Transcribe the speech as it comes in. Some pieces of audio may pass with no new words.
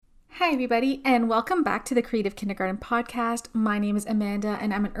Hi, everybody, and welcome back to the Creative Kindergarten Podcast. My name is Amanda,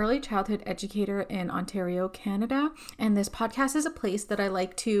 and I'm an early childhood educator in Ontario, Canada. And this podcast is a place that I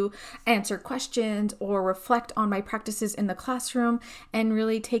like to answer questions or reflect on my practices in the classroom and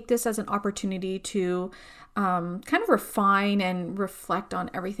really take this as an opportunity to kind of refine and reflect on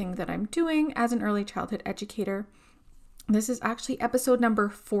everything that I'm doing as an early childhood educator. This is actually episode number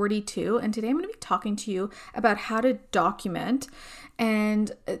 42, and today I'm going to be talking to you about how to document.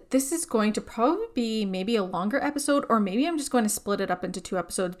 And this is going to probably be maybe a longer episode, or maybe I'm just going to split it up into 2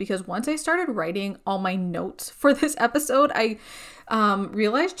 episodes, because once I started writing all my notes for this episode, I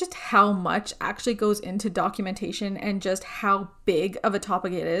realized just how much actually goes into documentation and just how big of a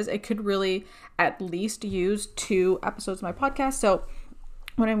topic it is. It could really at least use 2 episodes of my podcast. So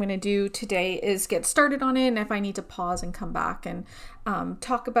what I'm going to do today is get started on it, and if I need to pause and come back and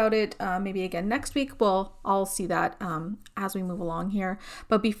talk about it maybe again next week, well, I'll see that as we move along here.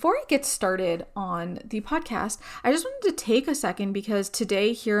 But before I get started on the podcast, I just wanted to take a second, because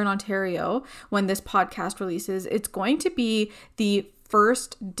today here in Ontario, when this podcast releases, it's going to be the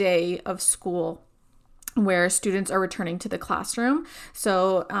first day of school where students are returning to the classroom.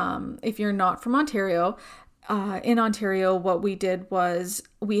 So if you're not from Ontario, in Ontario, what we did was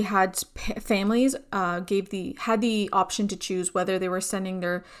we had families had the option to choose whether they were sending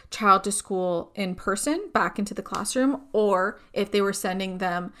their child to school in person back into the classroom, or if they were sending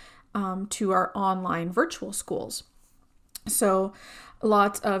them to our online virtual schools. So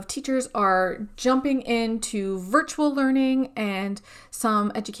lots of teachers are jumping into virtual learning, and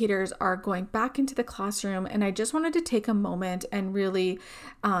some educators are going back into the classroom. And I just wanted to take a moment and really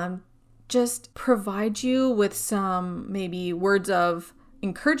just provide you with some maybe words of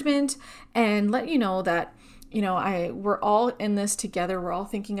encouragement and let you know that, we're all in this together. We're all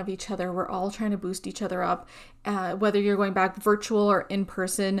thinking of each other. We're all trying to boost each other up. Whether you're going back virtual or in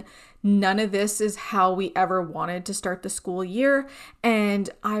person, none of this is how we ever wanted to start the school year. And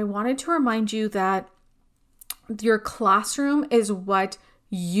I wanted to remind you that your classroom is what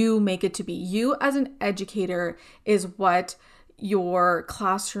you make it to be. You as an educator is what your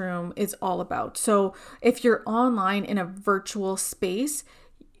classroom is all about. So if you're online in a virtual space,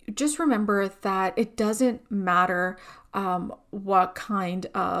 just remember that it doesn't matter what kind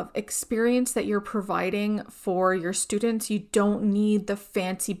of experience that you're providing for your students. You don't need the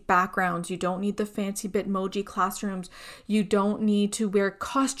fancy backgrounds. You don't need the fancy Bitmoji classrooms. You don't need to wear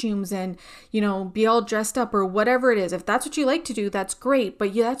costumes and, be all dressed up or whatever it is. If that's what you like to do, that's great.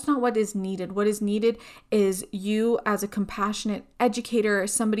 But that's not what is needed. What is needed is you as a compassionate educator,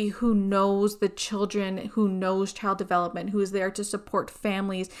 somebody who knows the children, who knows child development, who is there to support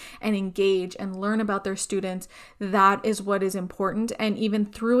families and engage and learn about their students. That is what is important. And even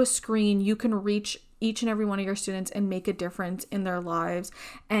through a screen, you can reach each and every one of your students and make a difference in their lives.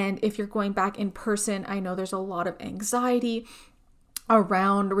 And if you're going back in person, I know there's a lot of anxiety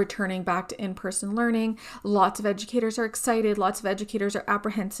around returning back to in-person learning. Lots of educators are excited. Lots of educators are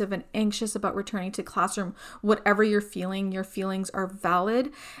apprehensive and anxious about returning to classroom. Whatever you're feeling, your feelings are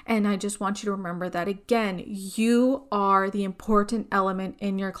valid. And I just want you to remember that, again, you are the important element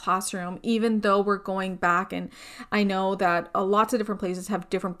in your classroom, even though we're going back. And I know that lots of different places have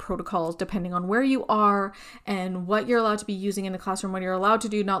different protocols depending on where you are and what you're allowed to be using in the classroom, what you're allowed to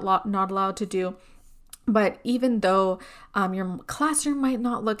do, not allowed to do. But even though your classroom might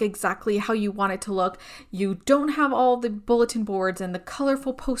not look exactly how you want it to look, you don't have all the bulletin boards and the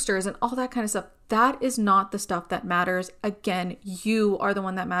colorful posters and all that kind of stuff. That is not the stuff that matters. Again, you are the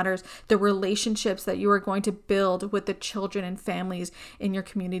one that matters. The relationships that you are going to build with the children and families in your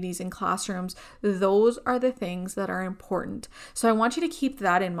communities and classrooms, those are the things that are important. So I want you to keep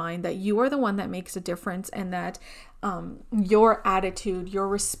that in mind, that you are the one that makes a difference, and that your attitude, your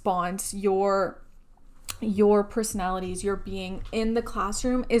response, your personalities, your being in the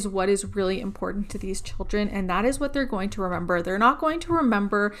classroom is what is really important to these children. And that is what they're going to remember. They're not going to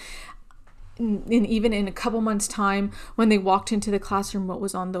remember even in a couple months' time when they walked into the classroom what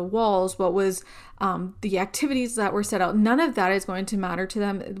was on the walls, what was the activities that were set out. None of that is going to matter to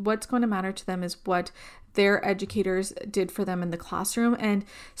them. What's going to matter to them is what their educators did for them in the classroom. And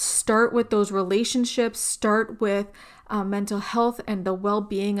start with those relationships, start with mental health and the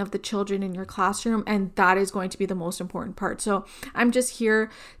well-being of the children in your classroom, and that is going to be the most important part. So I'm just here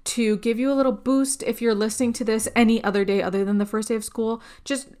to give you a little boost. If you're listening to this any other day other than the first day of school,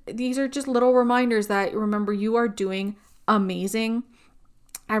 these are just little reminders that, remember, you are doing amazing.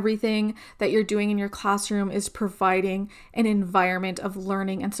 Everything that you're doing in your classroom is providing an environment of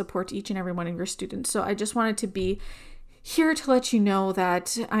learning and support to each and every one of your students. So I just wanted to be here to let you know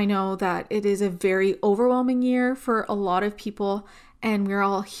that I know that it is a very overwhelming year for a lot of people, and we're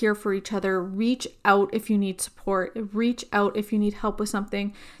all here for each other. Reach out if you need support. Reach out if you need help with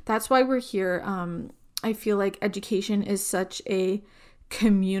something. That's why we're here. I feel like education is such a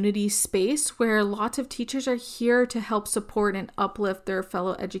community space where lots of teachers are here to help support and uplift their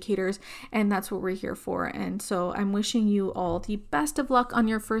fellow educators, and that's what we're here for. And so I'm wishing you all the best of luck on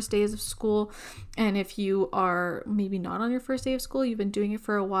your first days of school. And if you are maybe not on your first day of school, you've been doing it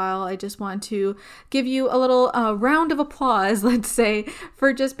for a while, I just want to give you a little round of applause, let's say,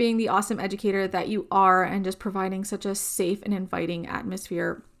 for just being the awesome educator that you are and just providing such a safe and inviting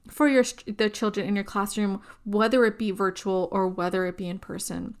atmosphere for the children in your classroom, whether it be virtual or whether it be in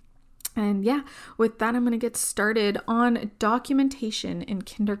person. And yeah, with that, I'm going to get started on documentation in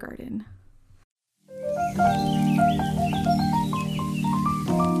kindergarten.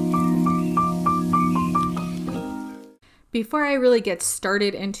 Before I really get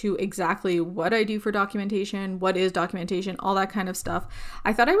started into exactly what I do for documentation, what is documentation, all that kind of stuff,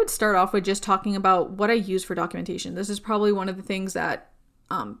 I thought I would start off with just talking about what I use for documentation. This is probably one of the things that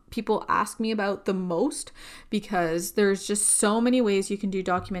people ask me about the most, because there's just so many ways you can do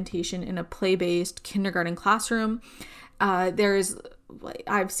documentation in a play-based kindergarten classroom. I've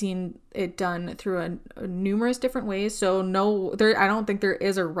seen it done through numerous different ways. So I don't think there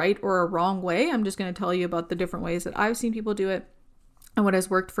is a right or a wrong way. I'm just going to tell you about the different ways that I've seen people do it and what has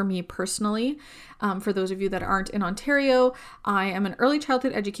worked for me personally. For those of you that aren't in Ontario, I am an early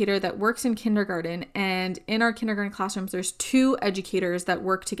childhood educator that works in kindergarten, and in our kindergarten classrooms, there's 2 educators that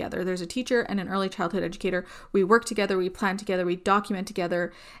work together. There's a teacher and an early childhood educator. We work together, we plan together, we document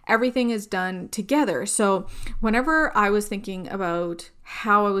together. Everything is done together. So whenever I was thinking about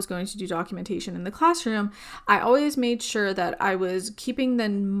how I was going to do documentation in the classroom, I always made sure that I was keeping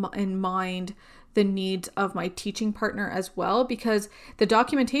in mind the needs of my teaching partner as well, because the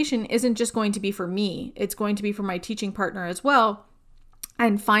documentation isn't just going to be for me, it's going to be for my teaching partner as well.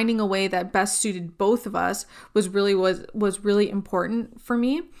 And finding a way that best suited both of us was really important for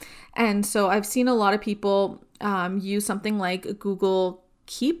me. And so I've seen a lot of people use something like Google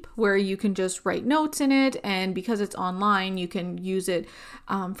Keep, where you can just write notes in it, and because it's online, you can use it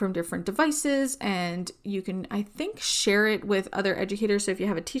from different devices, and you can, I think, share it with other educators. So if you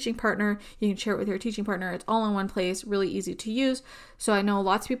have a teaching partner, you can share it with your teaching partner. It's all in one place, really easy to use. So I know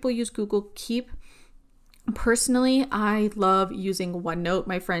lots of people use Google Keep. Personally, I love using OneNote.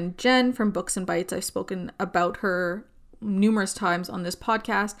 My friend Jen from Books and Bites, I've spoken about her numerous times on this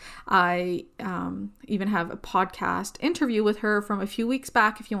podcast. I even have a podcast interview with her from a few weeks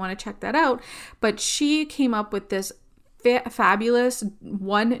back if you want to check that out. But she came up with this fabulous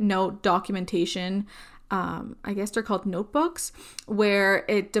OneNote documentation. I guess they're called notebooks, where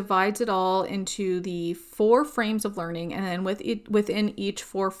it divides it all into the 4 frames of learning, and then within each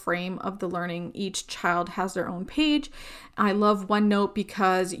 4 frame of the learning, each child has their own page. I love OneNote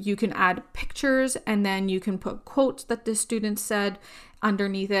because you can add pictures, and then you can put quotes that the student said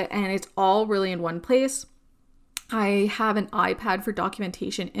underneath it, and it's all really in one place. I have an iPad for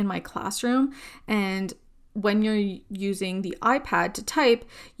documentation in my classroom, and when you're using the iPad to type,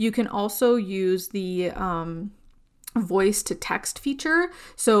 you can also use the voice to text feature.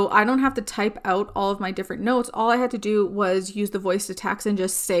 So I don't have to type out all of my different notes. All I had to do was use the voice to text and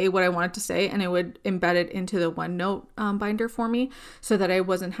just say what I wanted to say, and it would embed it into the OneNote binder for me, so that I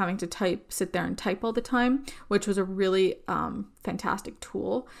wasn't having to sit there and type all the time, which was a really fantastic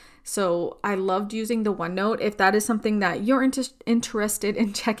tool. So I loved using the OneNote. If that is something that you're interested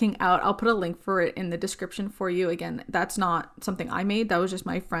in checking out, I'll put a link for it in the description for you. Again, that's not something I made. That was just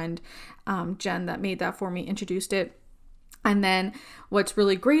my friend Jen that made that for me, introduced it. And then what's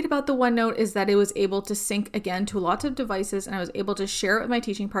really great about the OneNote is that it was able to sync again to lots of devices, and I was able to share it with my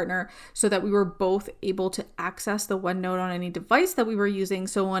teaching partner so that we were both able to access the OneNote on any device that we were using.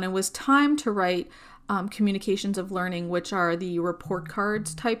 So when it was time to write communications of learning, which are the report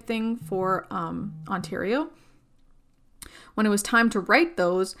cards type thing for Ontario, when it was time to write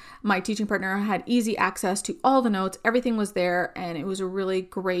those, my teaching partner had easy access to all the notes. Everything was there, and it was a really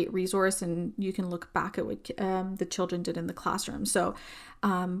great resource, and you can look back at what the children did in the classroom. So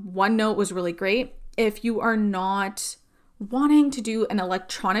OneNote was really great. If you are not wanting to do an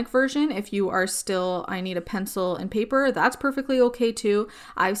electronic version, if you are still, I need a pencil and paper, that's perfectly okay too.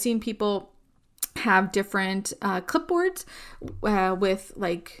 I've seen people have different clipboards with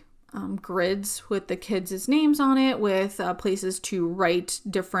like grids with the kids' names on it, with places to write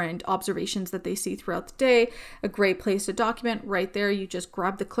different observations that they see throughout the day. A great place to document right there. You just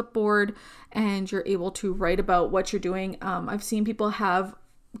grab the clipboard and you're able to write about what you're doing. I've seen people have,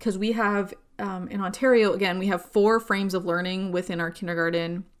 because we have in Ontario, again, we have 4 frames of learning within our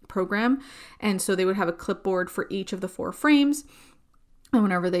kindergarten program. And so they would have a clipboard for each of the 4 frames. And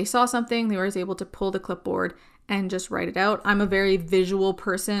whenever they saw something, they were able to pull the clipboard and just write it out. I'm a very visual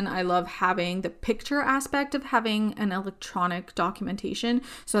person. I love having the picture aspect of having an electronic documentation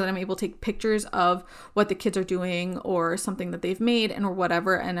so that I'm able to take pictures of what the kids are doing or something that they've made and or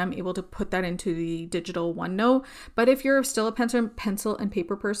whatever, and I'm able to put that into the digital OneNote. But if you're still a pencil and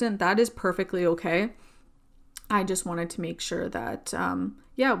paper person, that is perfectly okay. I just wanted to make sure that,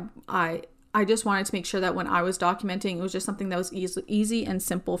 I just wanted to make sure that when I was documenting, it was just something that was easy and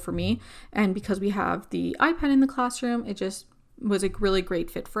simple for me. And because we have the iPad in the classroom, it just was a really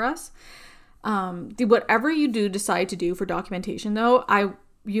great fit for us. Whatever you do decide to do for documentation, though,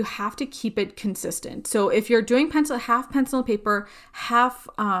 you have to keep it consistent. So if you're doing half pencil and paper, half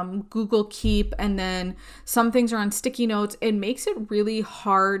Google Keep, and then some things are on sticky notes, it makes it really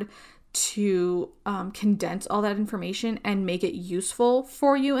hard to condense all that information and make it useful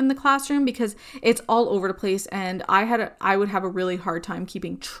for you in the classroom, because it's all over the place, and I would have a really hard time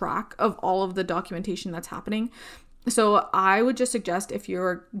keeping track of all of the documentation that's happening. So I would just suggest, if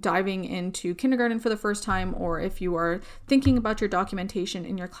you're diving into kindergarten for the first time, or if you are thinking about your documentation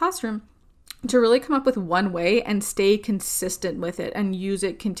in your classroom, to really come up with one way and stay consistent with it and use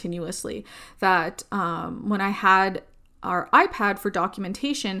it continuously. That when I had our iPad for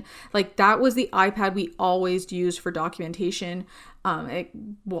documentation, like that was the iPad we always used for documentation. It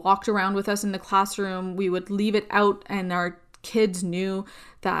walked around with us in the classroom. We would leave it out, and our kids knew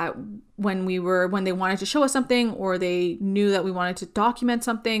that when they wanted to show us something, or they knew that we wanted to document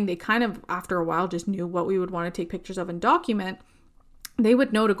something, they kind of, after a while, just knew what we would want to take pictures of and document. They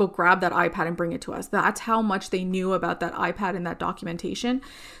would know to go grab that iPad and bring it to us. That's how much they knew about that iPad and that documentation.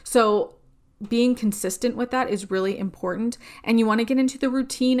 So being consistent with that is really important, and you want to get into the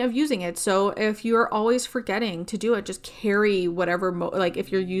routine of using it. So if you're always forgetting to do it, just carry whatever, like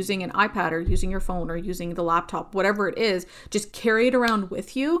if you're using an iPad or using your phone or using the laptop, whatever it is, just carry it around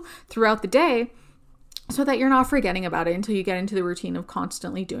with you throughout the day so that you're not forgetting about it until you get into the routine of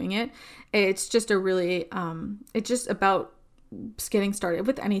constantly doing it. It's just it's just about getting started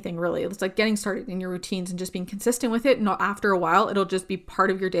with anything, really. It's like getting started in your routines and just being consistent with it. And after a while, it'll just be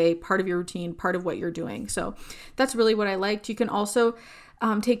part of your day, part of your routine, part of what you're doing. So that's really what I liked. You can also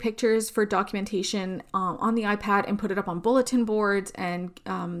take pictures for documentation on the iPad and put it up on bulletin boards, and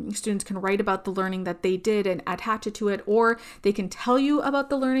students can write about the learning that they did and attach it to it, or they can tell you about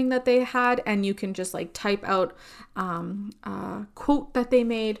the learning that they had, and you can just like type out a quote that they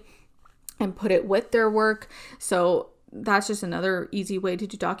made and put it with their work. So that's just another easy way to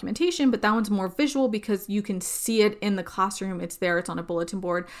do documentation, but that one's more visual because you can see it in the classroom. It's there, it's on a bulletin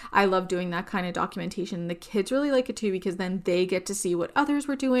board. I love doing that kind of documentation. The kids really like it too, because then they get to see what others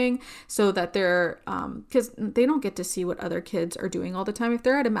were doing, so that they're, because they don't get to see what other kids are doing all the time. If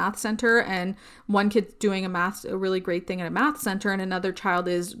they're at a math center and one kid's doing a really great thing at a math center and another child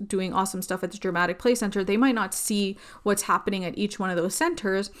is doing awesome stuff at the dramatic play center, they might not see what's happening at each one of those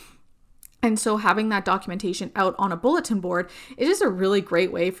centers. And so having that documentation out on a bulletin board is just a really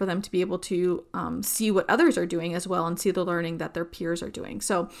great way for them to be able to see what others are doing as well, and see the learning that their peers are doing.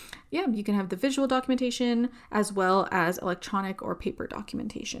 So yeah, you can have the visual documentation as well as electronic or paper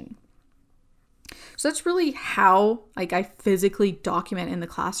documentation. So that's really how I physically document in the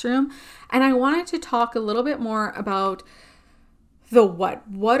classroom. And I wanted to talk a little bit more about the what.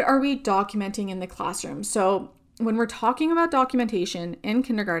 What are we documenting in the classroom? So when we're talking about documentation in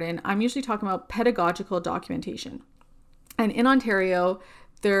kindergarten, I'm usually talking about pedagogical documentation. And in Ontario,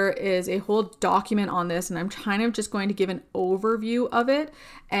 there is a whole document on this, and I'm kind of just going to give an overview of it.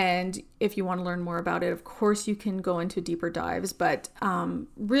 And if you want to learn more about it, of course, you can go into deeper dives. But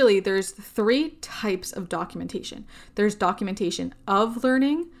really, there's 3 types of documentation. There's documentation of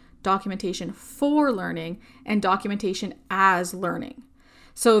learning, documentation for learning, and documentation as learning.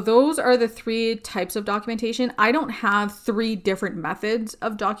 So those are the 3 types of documentation. I don't have 3 different methods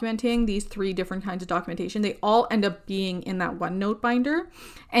of documenting these 3 different kinds of documentation. They all end up being in that OneNote binder.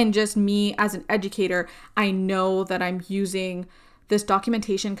 And just me as an educator, I know that I'm using this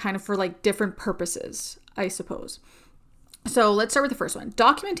documentation kind of for like different purposes, I suppose. So let's start with the first one,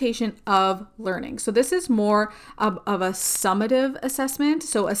 documentation of learning. So this is more of a summative assessment.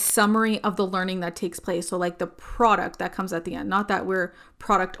 So a summary of the learning that takes place. So like the product that comes at the end, not that we're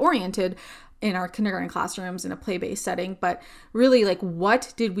product oriented in our kindergarten classrooms in a play-based setting, but really like,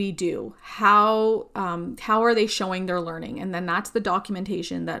 what did we do? How are they showing their learning? And then that's the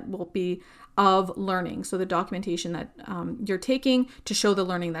documentation that will be of learning. So the documentation that you're taking to show the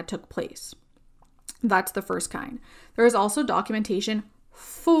learning that took place. That's the first kind. There is also documentation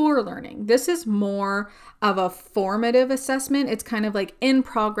for learning. This is more of a formative assessment. It's kind of like in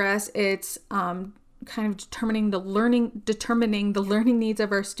progress. It's kind of determining the learning needs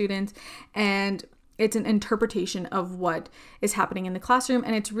of our students, and it's an interpretation of what is happening in the classroom.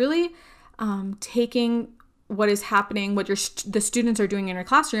 And it's really taking what is happening, what the students are doing in your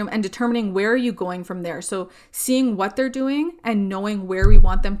classroom, and determining where are you going from there. So seeing what they're doing and knowing where we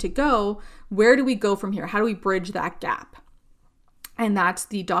want them to go. Where do we go from here? How do we bridge that gap? And that's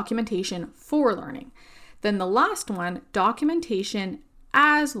the documentation for learning. Then the last one, documentation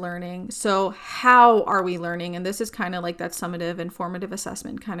as learning. So how are we learning? And this is kind of like that summative and formative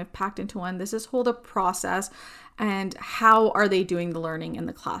assessment kind of packed into one. This is whole the process and how are they doing the learning in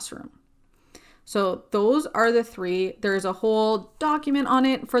the classroom. So those are the three. There's a whole document on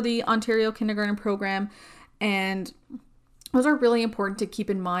it for the Ontario Kindergarten Program. And those are really important to keep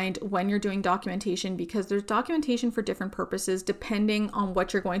in mind when you're doing documentation, because there's documentation for different purposes depending on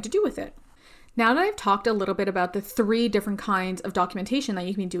what you're going to do with it. Now that I've talked a little bit about the 3 different kinds of documentation that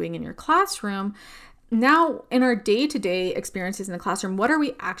you can be doing in your classroom, now in our day-to-day experiences in the classroom, what are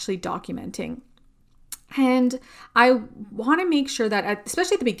we actually documenting? And I want to make sure that,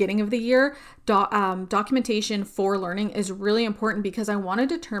 especially at the beginning of the year, documentation for learning is really important, because I want to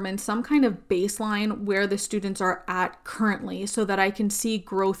determine some kind of baseline where the students are at currently so that I can see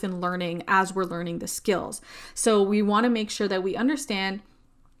growth in learning as we're learning the skills. So we want to make sure that we understand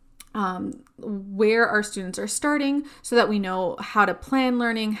where our students are starting so that we know how to plan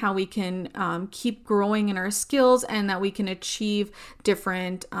learning, how we can keep growing in our skills, and that we can achieve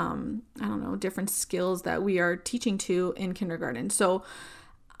different, different skills that we are teaching to in kindergarten. So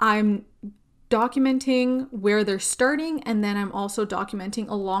I'm documenting where they're starting, and then I'm also documenting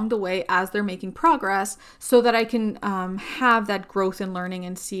along the way as they're making progress so that I can have that growth in learning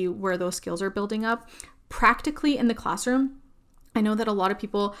and see where those skills are building up. Practically in the classroom, I know that a lot of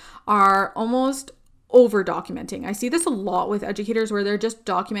people are almost over documenting. I see this a lot with educators where they're just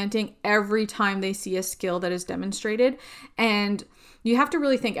documenting every time they see a skill that is demonstrated. And you have to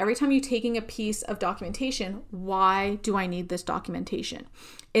really think, every time you're taking a piece of documentation, why do I need this documentation?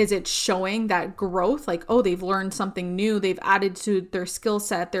 Is it showing that growth? Like, oh, they've learned something new, they've added to their skill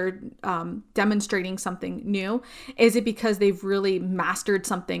set, they're demonstrating something new? Is it because they've really mastered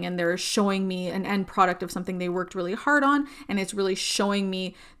something and they're showing me an end product of something they worked really hard on, and it's really showing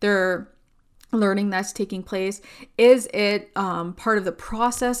me their learning that's taking place? Is it part of the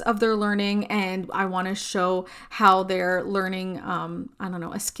process of their learning, and I want to show how they're learning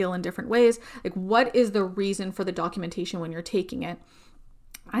a skill in different ways? Like, what is the reason for the documentation when you're taking it?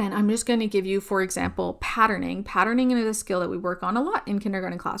 And I'm just going to give you, for example, patterning. Patterning is a skill that we work on a lot in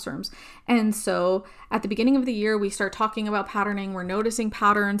kindergarten classrooms. And so at the beginning of the year, we start talking about patterning. We're noticing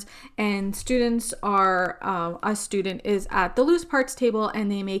patterns, and students are, a student is at the loose parts table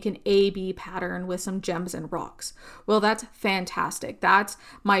and they make an A-B pattern with some gems and rocks. Well, that's fantastic. That's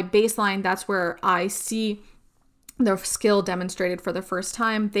my baseline. That's where I see their skill demonstrated for the first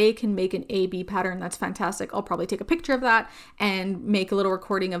time. They can make an A-B pattern. That's fantastic. I'll probably take a picture of that and make a little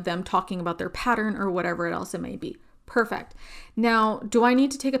recording of them talking about their pattern or whatever else it may be. Perfect. Now, do I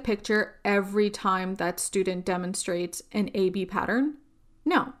need to take a picture every time that student demonstrates an A-B pattern?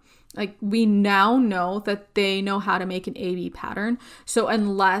 No. Like, we now know that they know how to make an A-B pattern. So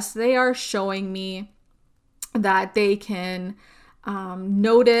unless they are showing me that they can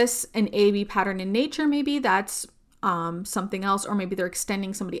notice an A-B pattern in nature, maybe that's something else, or maybe they're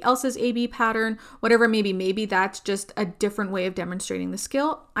extending somebody else's A-B pattern, whatever, maybe that's just a different way of demonstrating the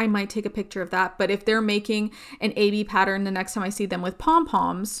skill. I might take a picture of that. But if they're making an A-B pattern the next time I see them with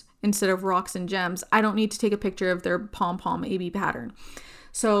pom-poms instead of rocks and gems, I don't need to take a picture of their pom-pom A-B pattern.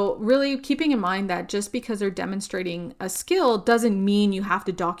 So really keeping in mind that just because they're demonstrating a skill doesn't mean you have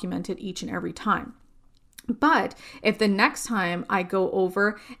to document it each and every time. But if the next time I go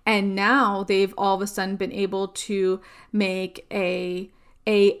over and now they've all of a sudden been able to make a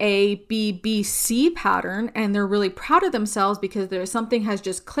B, B, C pattern, and they're really proud of themselves because there's something has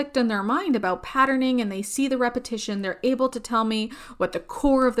just clicked in their mind about patterning, and they see the repetition, they're able to tell me what the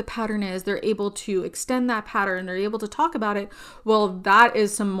core of the pattern is, they're able to extend that pattern, they're able to talk about it. Well, that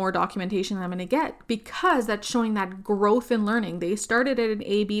is some more documentation I'm going to get, because that's showing that growth in learning. They started at an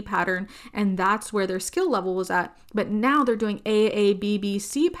A-B pattern, and that's where their skill level was at, but now they're doing A, B, B,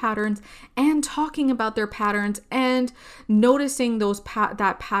 C patterns and talking about their patterns and noticing those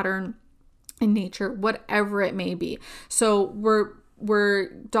that pattern in nature, whatever it may be. So we're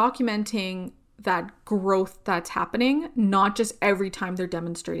documenting that growth that's happening, not just every time they're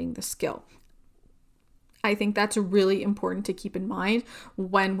demonstrating the skill. I think that's really important to keep in mind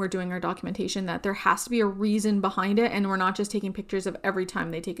when we're doing our documentation, that there has to be a reason behind it, and we're not just taking pictures of every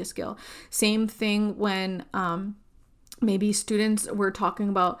time they take a skill. Same thing when maybe students were talking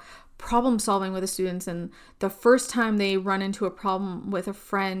about problem solving with the students, and the first time they run into a problem with a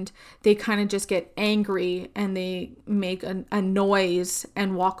friend, they kind of just get angry and they make a noise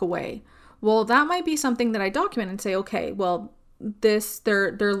and walk away. Well, that might be something that I document and say, okay, well,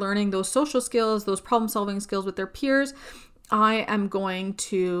 they're learning those social skills, those problem solving skills with their peers. I am going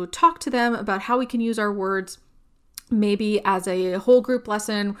to talk to them about how we can use our words. Maybe as a whole group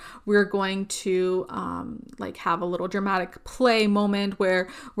lesson, we're going to have a little dramatic play moment where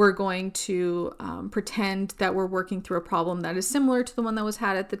we're going to pretend that we're working through a problem that is similar to the one that was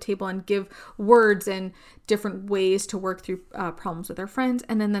had at the table, and give words and different ways to work through problems with our friends.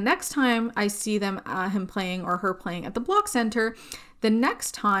 And then the next time I see them, him playing or her playing at the block center, the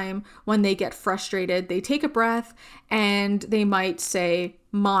next time when they get frustrated, they take a breath and they might say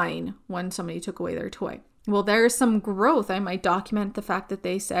mine when somebody took away their toy. Well, there's some growth. I might document the fact that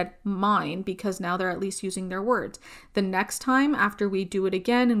they said mine, because now they're at least using their words. The next time, after we do it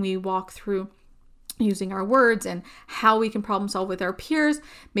again and we walk through using our words and how we can problem solve with our peers,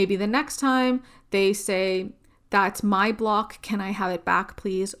 maybe the next time they say, that's my block, can I have it back,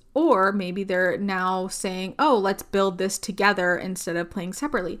 please? Or maybe they're now saying, oh, let's build this together instead of playing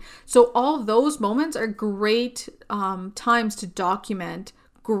separately. So all those moments are great times to document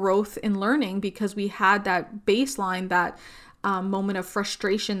growth in learning, because we had that baseline, that moment of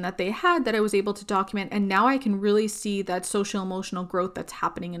frustration that they had, that I was able to document. And now I can really see that social emotional growth that's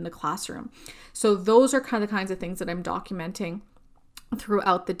happening in the classroom. So those are kind of the kinds of things that I'm documenting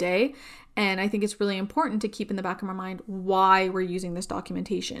throughout the day. And I think it's really important to keep in the back of my mind why we're using this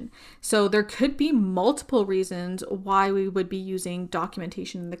documentation. So there could be multiple reasons why we would be using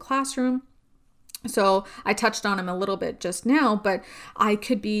documentation in the classroom. So I touched on them a little bit just now, but I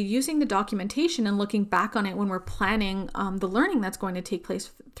could be using the documentation and looking back on it when we're planning the learning that's going to take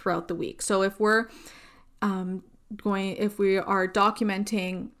place throughout the week. So if we are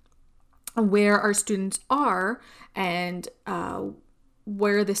documenting where our students are and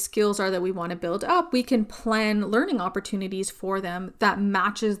where the skills are that we want to build up, we can plan learning opportunities for them that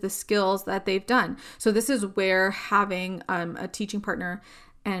matches the skills that they've done. So this is where having a teaching partner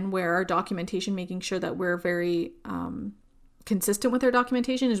and where our documentation, making sure that we're very consistent with our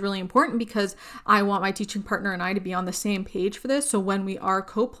documentation, is really important, because I want my teaching partner and I to be on the same page for this. So when we are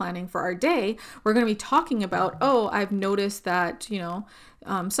co-planning for our day, we're going to be talking about, oh, I've noticed that,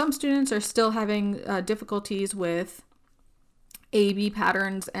 some students are still having difficulties with A-B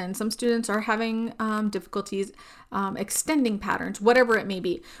patterns, and some students are having difficulties extending patterns, whatever it may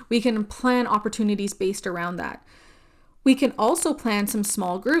be. We can plan opportunities based around that. We can also plan some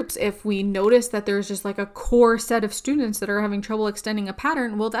small groups. If we notice that there's just like a core set of students that are having trouble extending a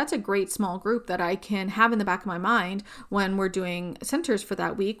pattern, well, that's a great small group that I can have in the back of my mind when we're doing centers for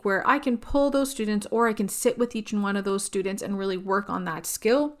that week, where I can pull those students, or I can sit with each one of those students and really work on that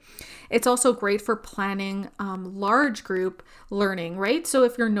skill. It's also great for planning large group learning, right? So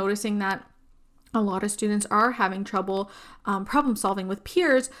if you're noticing that a lot of students are having trouble problem solving with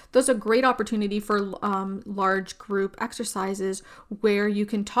peers, those are a great opportunity for large group exercises where you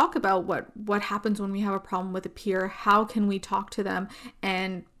can talk about what happens when we have a problem with a peer, how can we talk to them,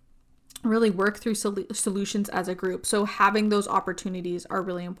 and really work through solutions as a group. So having those opportunities are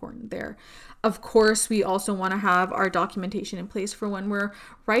really important there. Of course, we also want to have our documentation in place for when we're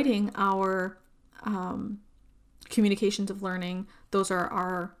writing our communications of learning. Those are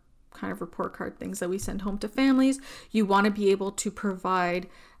our kind of report card things that we send home to families. You want to be able to provide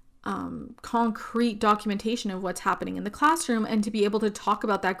concrete documentation of what's happening in the classroom, and to be able to talk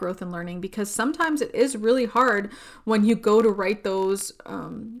about that growth and learning, because sometimes it is really hard when you go to write those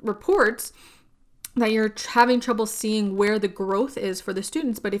reports that you're having trouble seeing where the growth is for the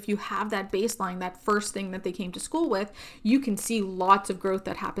students. But if you have that baseline, that first thing that they came to school with, you can see lots of growth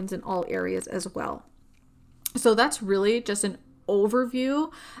that happens in all areas as well. So that's really just an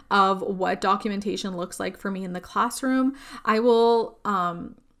overview of what documentation looks like for me in the classroom. I will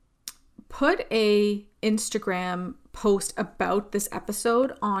put a Instagram post about this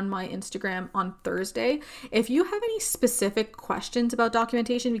episode on my Instagram on Thursday. If you have any specific questions about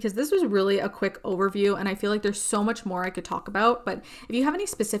documentation, because this was really a quick overview and I feel like there's so much more I could talk about, but if you have any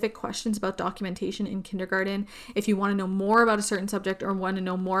specific questions about documentation in kindergarten, if you want to know more about a certain subject or want to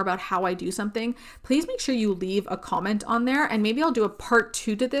know more about how I do something, please make sure you leave a comment on there, and maybe I'll do a part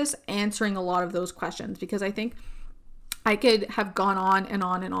 2 to this, answering a lot of those questions, because I think I could have gone on and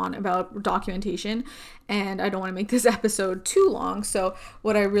on and on about documentation, and I don't want to make this episode too long. So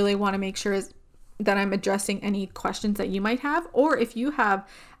what I really want to make sure is that I'm addressing any questions that you might have, or if you have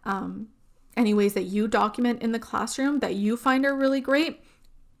any ways that you document in the classroom that you find are really great,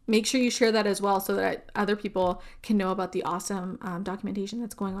 make sure you share that as well so that other people can know about the awesome documentation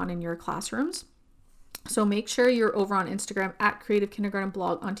that's going on in your classrooms. So make sure you're over on Instagram at Creative Kindergarten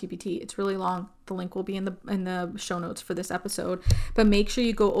Blog on TPT. It's really long. The link will be in the show notes for this episode. But make sure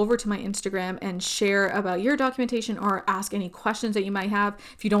you go over to my Instagram and share about your documentation or ask any questions that you might have.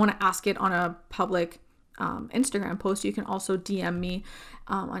 If you don't want to ask it on a public Instagram post, you can also DM me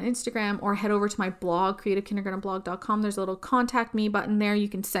on Instagram or head over to my blog, creativekindergartenblog.com. There's a little contact me button there. You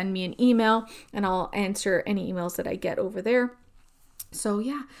can send me an email and I'll answer any emails that I get over there. So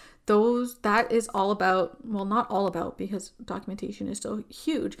yeah, that is all about, well, not all about, because documentation is still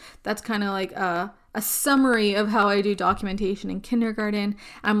huge. That's kind of like a summary of how I do documentation in kindergarten.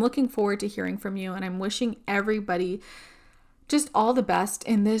 I'm looking forward to hearing from you, and I'm wishing everybody just all the best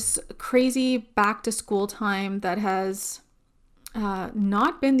in this crazy back to school time that has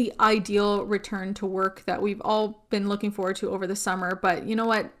not been the ideal return to work that we've all been looking forward to over the summer. But you know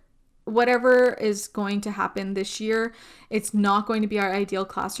what? Whatever is going to happen this year, it's not going to be our ideal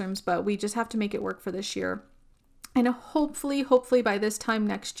classrooms, but we just have to make it work for this year. And hopefully by this time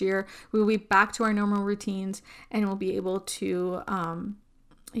next year, we'll be back to our normal routines and we'll be able to,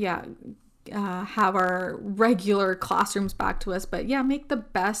 have our regular classrooms back to us. But yeah, make the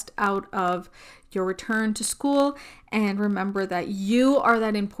best out of your return to school, and remember that you are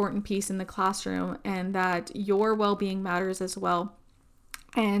that important piece in the classroom and that your well-being matters as well.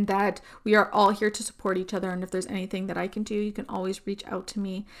 And that we are all here to support each other. And if there's anything that I can do, you can always reach out to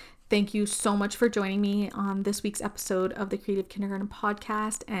me. Thank you so much for joining me on this week's episode of the Creative Kindergarten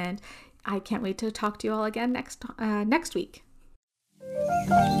Podcast. And I can't wait to talk to you all again next week.